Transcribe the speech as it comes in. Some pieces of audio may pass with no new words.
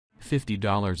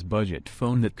$250 budget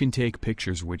phone that can take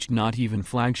pictures which not even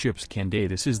flagships can do.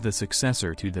 This is the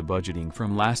successor to the budgeting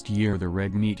from last year, the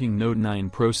Redmi Note 9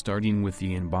 Pro. Starting with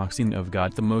the unboxing of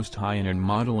got the most high-end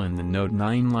model in the Note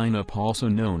 9 lineup, also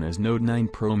known as Note 9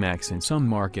 Pro Max in some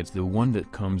markets, the one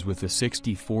that comes with a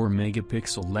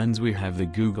 64-megapixel lens. We have the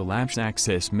Google Apps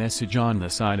access message on the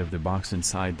side of the box.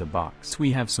 Inside the box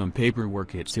we have some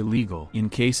paperwork, it's illegal, in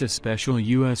case a special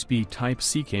USB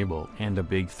Type-C cable, and a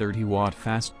big 30-watt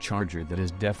fast charger that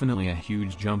is definitely a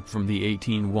huge jump from the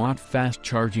 18-watt fast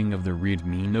charging of the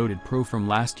Redmi Note Pro from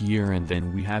last year. And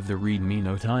then we have the Redmi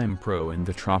Note 9 Pro in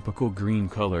the tropical green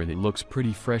color that looks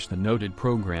pretty fresh. The Noted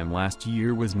program last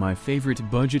year was my favorite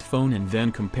budget phone, and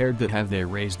then compared that, have they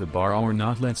raised the bar or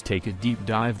not? Let's take a deep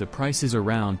dive. The price is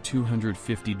around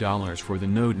 $250 for the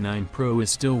Note 9 Pro. Is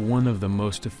still one of the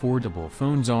most affordable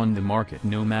phones on the market.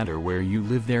 No matter where you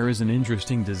live, there is an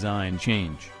interesting design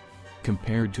change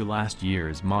compared to last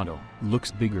year's model.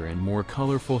 Looks bigger and more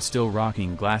colorful, still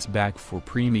rocking glass back for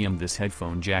premium. This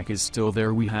headphone jack is still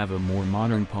there. We have a more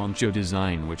modern poncho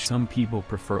design which some people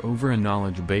prefer over a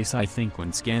knowledge base. I think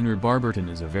when scanner bar button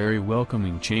is a very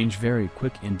welcoming change, very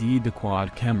quick indeed. The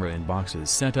quad camera and boxes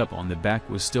setup on the back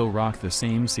was still rock the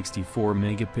same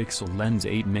 64-megapixel lens,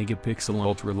 8-megapixel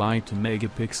ultralight,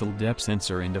 2-megapixel depth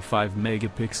sensor, and a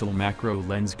 5-megapixel macro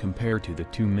lens compared to the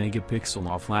 2-megapixel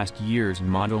off last year's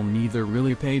model. Neither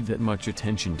really paid that much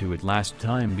attention to it last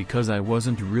time because I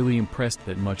wasn't really impressed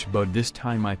that much, but this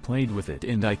time I played with it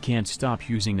and I can't stop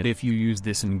using it. If you use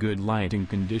this in good lighting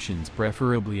conditions,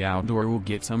 preferably outdoor, will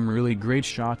get some really great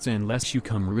shots unless you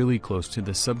come really close to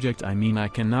the subject. I mean, I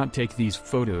cannot take these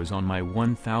photos on my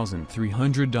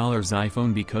 $1,300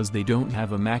 iPhone because they don't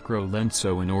have a macro lens,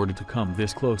 so in order to come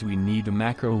this close we need a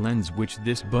macro lens, which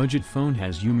this budget phone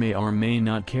has. You may or may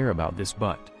not care about this,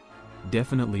 but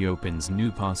definitely opens new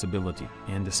possibility,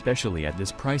 and especially at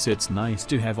this price it's nice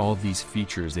to have all these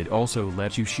features. It also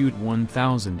lets you shoot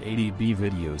 1080p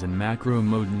videos in macro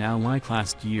mode now, like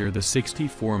last year. The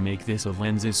 64 make this a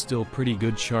lens is still pretty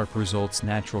good, sharp results,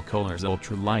 natural colors,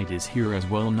 ultralight is here as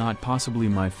well. Not possibly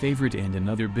my favorite, and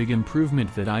another big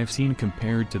improvement that I've seen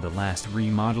compared to the last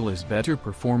remodel is better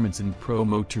performance in Pro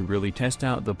mode. To really test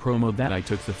out the Pro mode, that I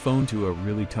took the phone to a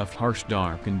really tough harsh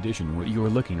dark condition. What you're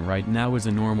looking right now is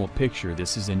a normal picture.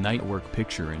 This is a night work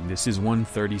picture, and this is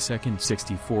 1/32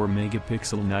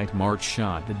 64-megapixel night March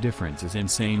shot. The difference is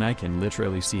insane. I can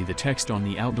literally see the text on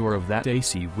the outdoor of that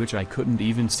AC, which I couldn't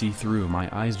even see through my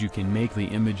eyes. You can make the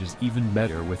images even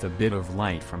better with a bit of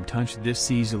light from touch. This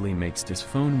easily makes this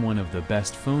phone one of the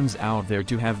best phones out there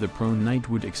to have the Pro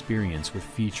Nightwood experience with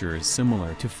features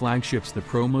similar to flagships. The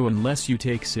Promo, unless you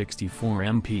take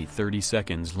 64MP 30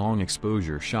 seconds long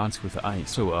exposure shots with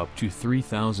ISO up to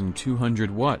 3200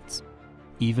 watts.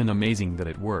 Even amazing that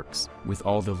it works with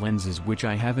all the lenses, which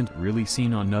I haven't really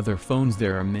seen on other phones.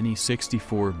 There are many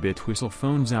 64-bit whistle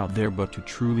phones out there, but to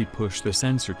truly push the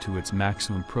sensor to its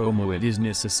maximum promo it is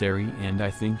necessary, and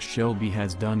I think Xiaomi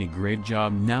has done a great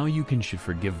job. Now you can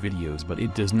forgive videos, but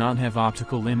it does not have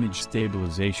optical image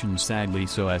stabilization sadly,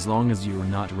 so as long as you're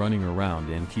not running around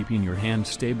and keeping your hand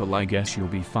stable, I guess you'll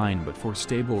be fine. But for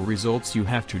stable results you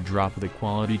have to drop the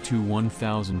quality to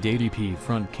 1080p.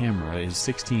 Front camera is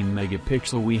 16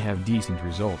 megapixels. We have decent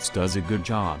results, does a good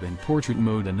job in portrait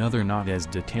mode. Another not as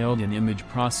detailed in image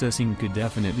processing, could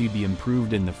definitely be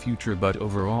improved in the future, but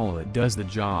overall it does the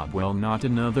job well. Not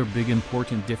another big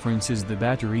important difference is the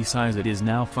battery size. It is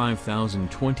now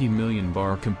 5020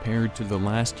 mAh compared to the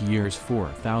last year's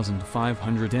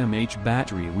 4500 mAh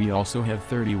battery. We also have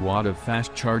 30 watt of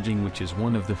fast charging, which is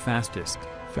one of the fastest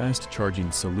fast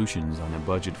charging solutions on a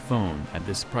budget phone. At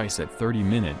this price, at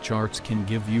 30-minute charge can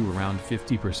give you around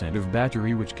 50% of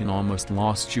battery, which can almost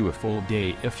last you a full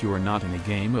day if you're not in a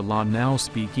game a lot. Now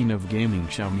speaking of gaming,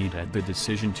 Xiaomi had the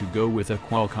decision to go with a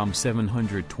Qualcomm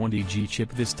 720G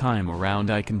chip this time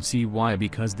around. I can see why,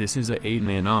 because this is a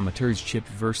 8nm chip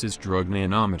versus drug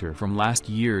nanometer from last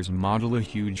year's model. A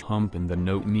huge hump in the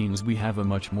Note means we have a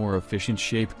much more efficient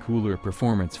shape, cooler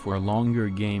performance for longer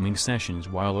gaming sessions,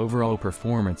 while overall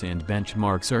performance and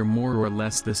benchmarks are more or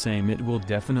less the same. It will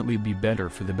definitely be better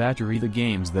for the battery. The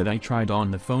games that I tried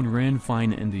on the phone ran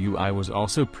fine, and the UI was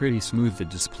also pretty smooth. The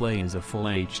display is a Full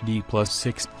HD plus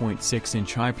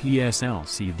 6.6-inch IPS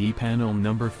LCD panel.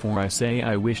 Number 4, I say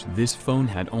I wish this phone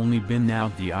had only been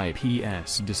out. The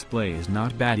IPS display is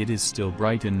not bad, it is still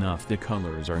bright enough, the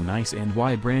colors are nice and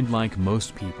vibrant. Like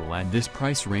most people at this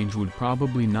price range would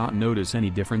probably not notice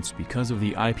any difference because of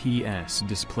the IPS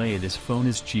display. This phone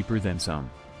is cheaper than some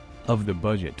Of the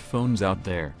budget phones out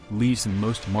there, least in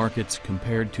most markets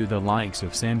compared to the likes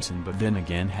of Samsung, but then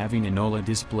again having an OLED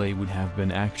display would have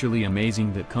been actually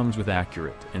amazing. That comes with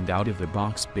accurate and out of the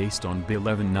box based on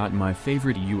B11. Not my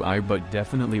favorite UI, but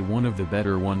definitely one of the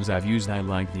better ones I've used. I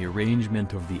like the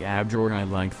arrangement of the app drawer, I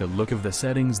like the look of the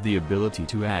settings, the ability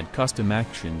to add custom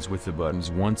actions with the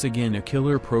buttons. Once again a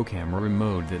killer pro camera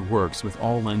mode that works with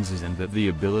all lenses, and that the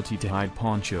ability to hide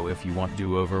poncho if you want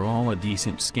to. Overall a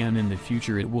decent scan. In the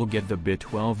future it will get the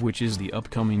B12, which is the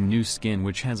upcoming new skin,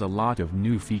 which has a lot of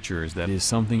new features. That is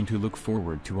something to look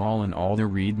forward to. All in all, the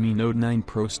Redmi Note 9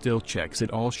 Pro still checks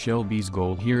it all. Xiaomi's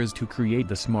goal here is to create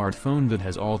the smartphone that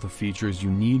has all the features you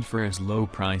need for as low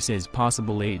price as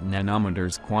possible. 8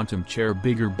 nanometers quantum chair,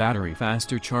 bigger battery,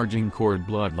 faster charging cord,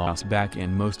 blood loss back,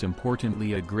 and most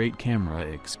importantly a great camera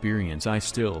experience. I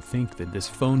still think that this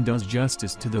phone does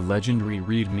justice to the legendary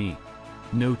Redmi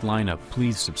Note lineup.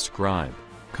 Please subscribe,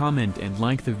 comment and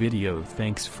like the video.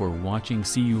 Thanks for watching.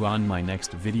 See you on my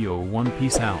next video.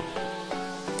 Peace out.